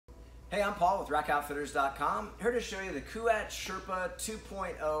Hey, I'm Paul with rackoutfitters.com, here to show you the Kuat Sherpa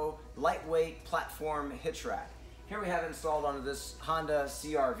 2.0 lightweight platform hitch rack. Here we have it installed onto this Honda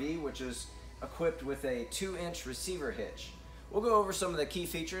CR-V, which is equipped with a 2-inch receiver hitch. We'll go over some of the key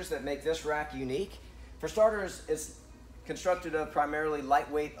features that make this rack unique. For starters, it's constructed of primarily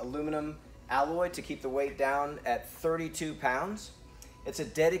lightweight aluminum alloy to keep the weight down at 32 pounds. It's a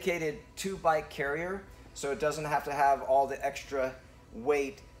dedicated 2-bike carrier, so it doesn't have to have all the extra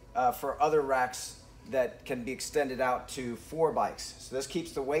weight for other racks that can be extended out to 4 bikes. So this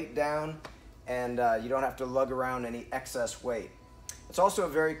keeps the weight down and you don't have to lug around any excess weight. It's also a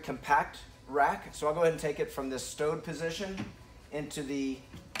very compact rack, so I'll go ahead and take it from this stowed position into the,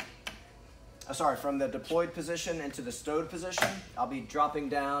 from the deployed position into the stowed position. I'll be dropping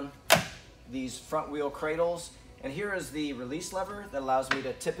down these front wheel cradles, and here is the release lever that allows me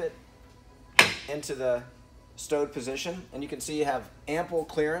to tip it into the stowed position, and you can see you have ample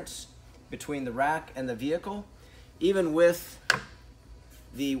clearance between the rack and the vehicle. Even with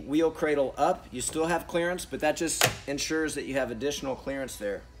the wheel cradle up, you still have clearance, but that just ensures that you have additional clearance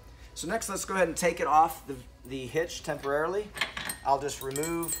there. So next, let's go ahead and take it off the hitch temporarily. I'll just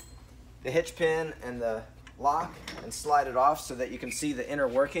remove the hitch pin and the lock and slide it off so that you can see the inner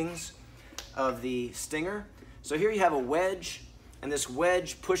workings of the stinger. So here you have a wedge, and this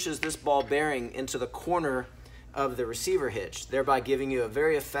wedge pushes this ball bearing into the corner of the receiver hitch, thereby giving you a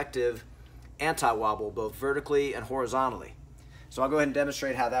very effective anti-wobble both vertically and horizontally. So I'll go ahead and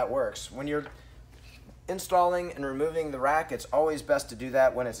demonstrate how that works. When you're installing and removing the rack, it's always best to do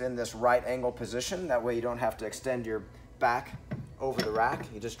that when it's in this right angle position. That way you don't have to extend your back over the rack.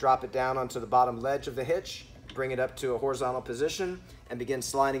 You just drop it down onto the bottom ledge of the hitch, bring it up to a horizontal position, and begin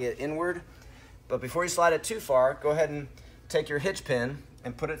sliding it inward. But before you slide it too far, go ahead and take your hitch pin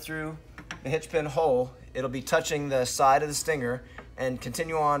and put it through the hitch pin hole. It'll be touching the side of the stinger, and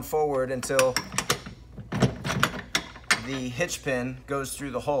continue on forward until the hitch pin goes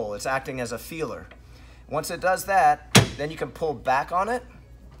through the hole. It's acting as a feeler. Once it does that, then you can pull back on it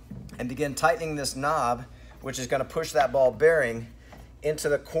and begin tightening this knob, which is going to push that ball bearing into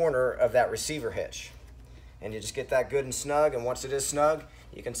the corner of that receiver hitch. And you just get that good and snug, and once it is snug,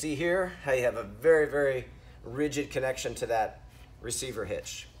 you can see here how you have a very, very rigid connection to that receiver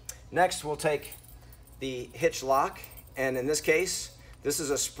hitch. Next, we'll take the hitch lock, and in this case, this is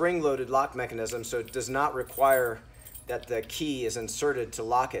a spring-loaded lock mechanism, so it does not require that the key is inserted to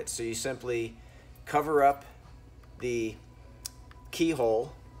lock it. So you simply cover up the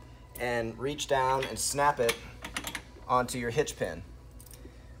keyhole and reach down and snap it onto your hitch pin.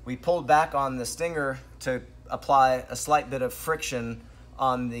 We pulled back on the stinger to apply a slight bit of friction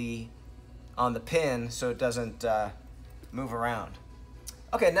on the pin so it doesn't move around.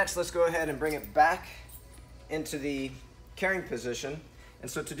 Okay, next let's go ahead and bring it back into the carrying position.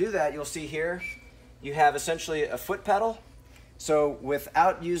 And so to do that, you'll see here you have essentially a foot pedal. So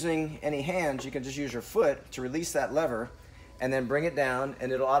without using any hands, you can just use your foot to release that lever and then bring it down,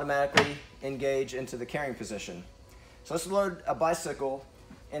 and it'll automatically engage into the carrying position. So let's load a bicycle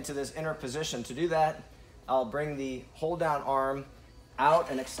into this inner position. To do that, I'll bring the hold down arm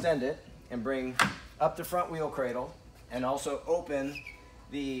out and extend it and bring up the front wheel cradle, and also open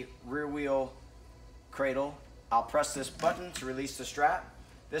the rear wheel cradle. I'll press this button to release the strap.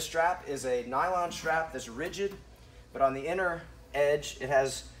 This strap is a nylon strap that's rigid, but on the inner edge it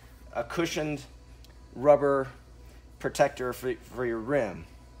has a cushioned rubber protector for your rim.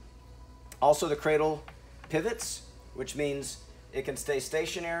 Also, the cradle pivots, which means it can stay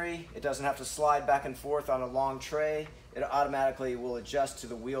stationary. It doesn't have to slide back and forth on a long tray. It automatically will adjust to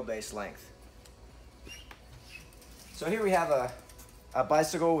the wheelbase length. So here we have a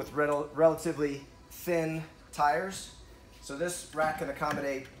bicycle with relatively thin tires. So this rack can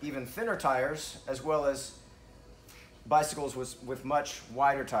accommodate even thinner tires, as well as bicycles with much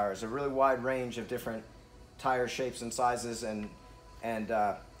wider tires, a really wide range of different tire shapes and sizes, and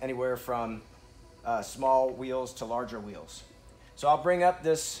anywhere from small wheels to larger wheels. So I'll bring up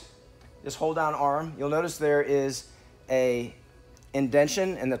this hold down arm. You'll notice there is a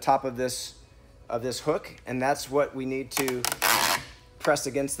indentation in the top of this hook, and that's what we need to press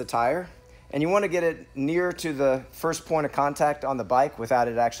against the tire. And you want to get it near to the first point of contact on the bike without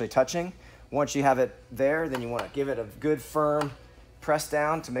it actually touching. Once you have it there, then you want to give it a good firm press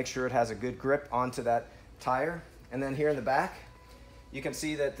down to make sure it has a good grip onto that tire. And then here in the back, you can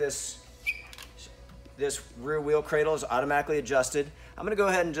see that this rear wheel cradle is automatically adjusted. I'm going to go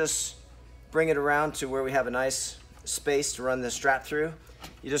ahead and just bring it around to where we have a nice space to run the strap through.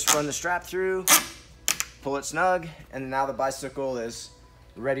 You just run the strap through, pull it snug, and now the bicycle is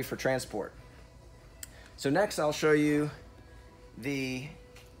ready for transport. So next I'll show you the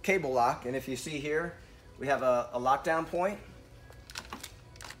cable lock, and if you see here, we have a lockdown point.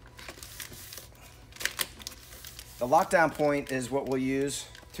 The lockdown point is what we'll use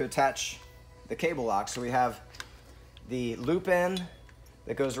to attach the cable lock. So we have the loop end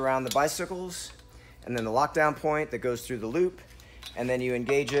that goes around the bicycles, and then the lockdown point that goes through the loop, and then you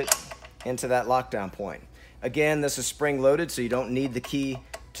engage it into that lockdown point. Again, this is spring loaded, so you don't need the key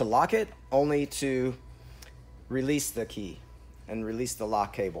to lock it, only to release the key and release the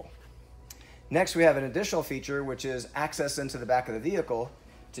lock cable. Next, we have an additional feature, which is access into the back of the vehicle.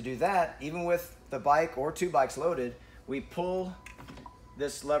 To do that, even with the bike or two bikes loaded, we pull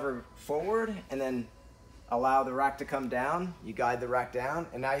this lever forward and then allow the rack to come down. You guide the rack down,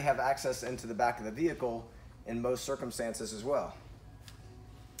 and now you have access into the back of the vehicle in most circumstances as well.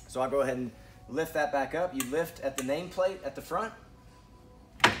 So I'll go ahead and lift that back up. You lift at the nameplate at the front,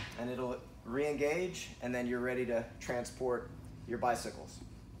 and it'll re-engage, and then you're ready to transport your bicycles.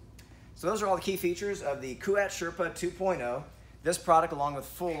 So those are all the key features of the Kuat Sherpa 2.0. This product, along with a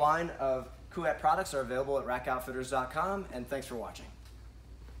full line of Kuat products, are available at rackoutfitters.com, and thanks for watching.